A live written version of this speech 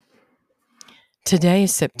Today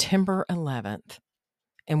is September 11th,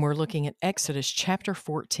 and we're looking at Exodus chapter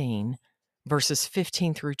 14, verses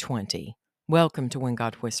 15 through 20. Welcome to When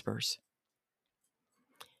God Whispers.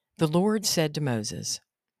 The Lord said to Moses,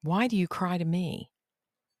 "Why do you cry to me?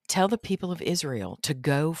 Tell the people of Israel to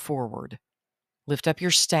go forward. Lift up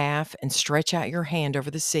your staff and stretch out your hand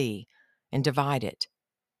over the sea and divide it,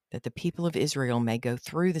 that the people of Israel may go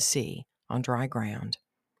through the sea on dry ground.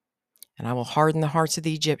 And I will harden the hearts of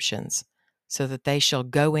the Egyptians, so that they shall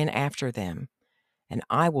go in after them. And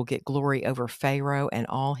I will get glory over Pharaoh and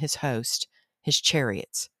all his host, his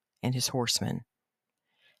chariots, and his horsemen.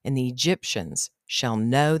 And the Egyptians shall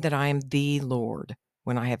know that I am the Lord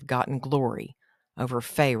when I have gotten glory over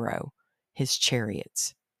Pharaoh, his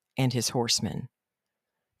chariots, and his horsemen."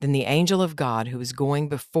 Then the angel of God, who was going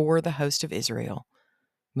before the host of Israel,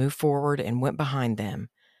 moved forward and went behind them,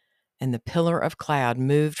 and the pillar of cloud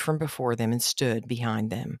moved from before them and stood behind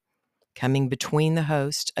them, coming between the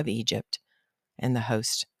host of Egypt and the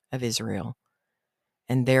host of Israel.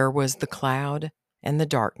 And there was the cloud and the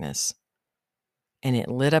darkness, and it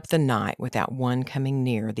lit up the night without one coming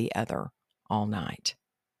near the other all night.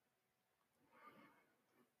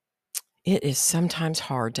 It is sometimes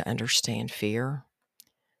hard to understand fear.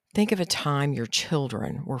 Think of a time your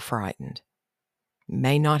children were frightened. It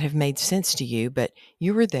may not have made sense to you, but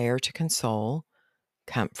you were there to console,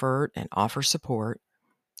 comfort, and offer support.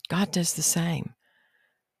 God does the same.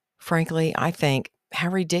 Frankly, I think how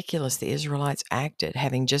ridiculous the Israelites acted,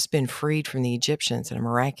 having just been freed from the Egyptians in a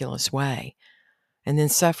miraculous way, and then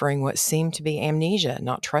suffering what seemed to be amnesia,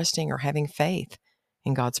 not trusting or having faith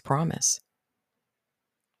in God's promise.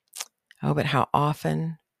 Oh, but how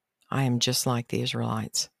often I am just like the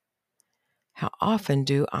Israelites. How often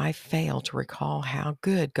do I fail to recall how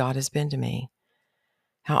good God has been to me?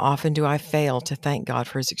 How often do I fail to thank God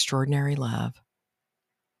for his extraordinary love?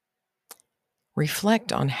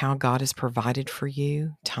 Reflect on how God has provided for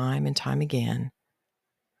you time and time again,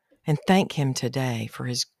 and thank him today for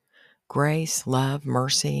his grace, love,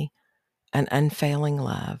 mercy, and unfailing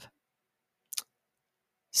love.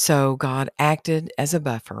 So God acted as a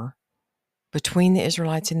buffer between the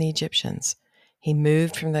Israelites and the Egyptians. He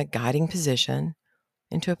moved from the guiding position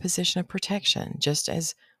into a position of protection, just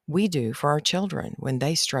as we do for our children when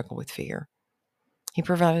they struggle with fear. He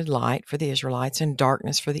provided light for the Israelites and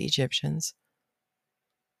darkness for the Egyptians.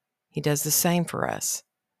 He does the same for us.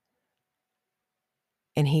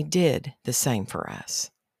 And he did the same for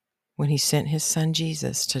us when he sent his son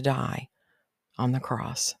Jesus to die on the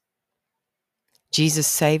cross. Jesus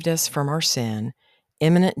saved us from our sin,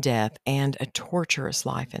 imminent death, and a torturous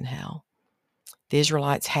life in hell. The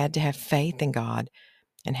Israelites had to have faith in God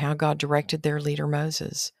and how God directed their leader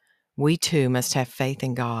Moses. We too must have faith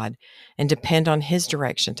in God and depend on his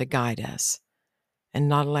direction to guide us and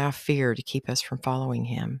not allow fear to keep us from following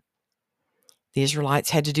him. The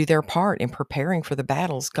Israelites had to do their part in preparing for the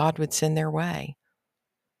battles God would send their way.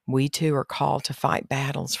 We too are called to fight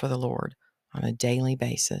battles for the Lord on a daily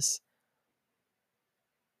basis.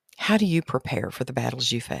 How do you prepare for the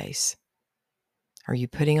battles you face? Are you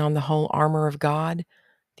putting on the whole armor of God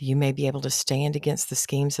that you may be able to stand against the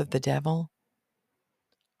schemes of the devil?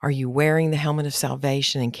 Are you wearing the helmet of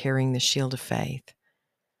salvation and carrying the shield of faith?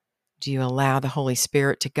 Do you allow the Holy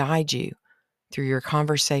Spirit to guide you through your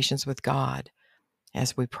conversations with God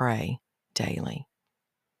as we pray daily?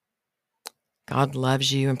 God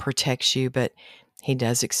loves you and protects you, but he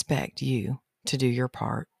does expect you to do your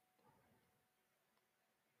part.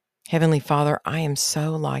 Heavenly Father, I am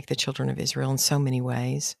so like the children of Israel in so many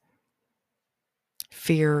ways.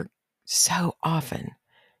 Fear so often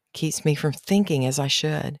keeps me from thinking as I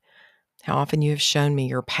should. How often you have shown me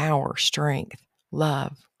your power, strength,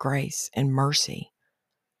 love, grace, and mercy.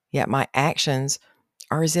 Yet my actions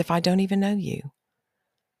are as if I don't even know you.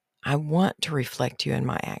 I want to reflect you in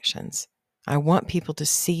my actions. I want people to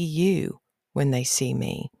see you when they see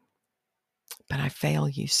me. But I fail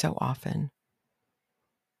you so often.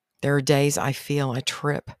 There are days I feel I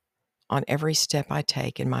trip on every step I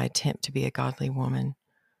take in my attempt to be a godly woman.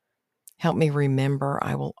 Help me remember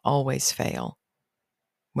I will always fail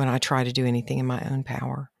when I try to do anything in my own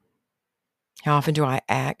power. How often do I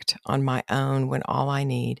act on my own when all I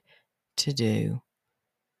need to do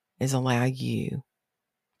is allow you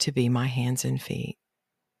to be my hands and feet?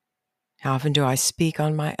 How often do I speak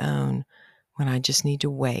on my own when I just need to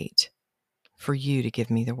wait for you to give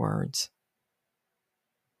me the words?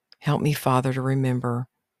 Help me, Father, to remember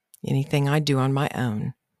anything I do on my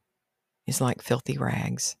own is like filthy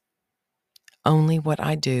rags. Only what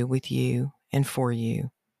I do with you and for you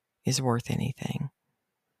is worth anything.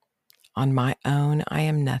 On my own, I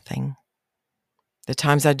am nothing. The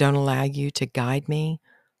times I don't allow you to guide me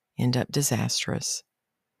end up disastrous.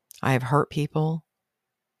 I have hurt people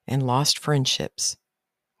and lost friendships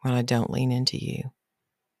when I don't lean into you.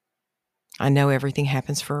 I know everything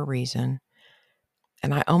happens for a reason,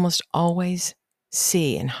 and I almost always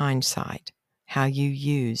see in hindsight how you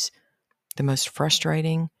use the most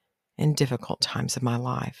frustrating and difficult times of my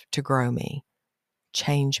life to grow me,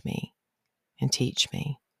 change me, and teach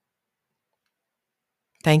me.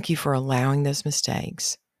 Thank you for allowing those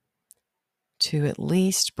mistakes to at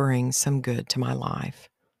least bring some good to my life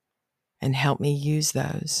and help me use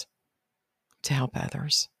those to help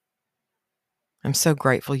others. I'm so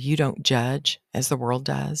grateful you don't judge as the world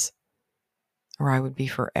does, or I would be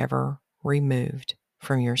forever removed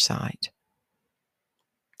from your sight.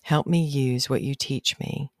 Help me use what you teach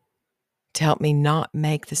me to help me not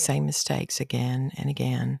make the same mistakes again and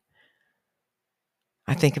again.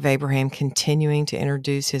 I think of Abraham continuing to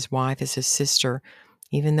introduce his wife as his sister,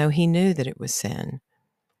 even though he knew that it was sin.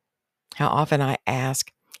 How often I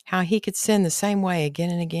ask how he could sin the same way again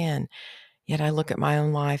and again, yet I look at my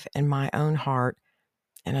own life and my own heart,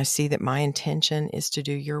 and I see that my intention is to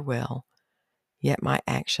do your will, yet my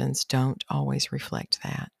actions don't always reflect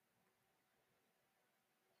that.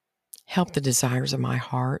 Help the desires of my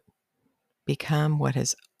heart become what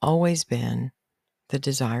has always been the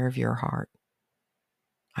desire of your heart.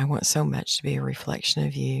 I want so much to be a reflection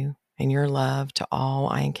of you and your love to all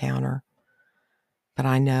I encounter, but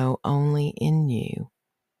I know only in you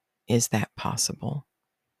is that possible.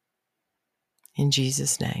 In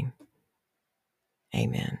Jesus' name,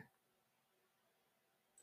 amen.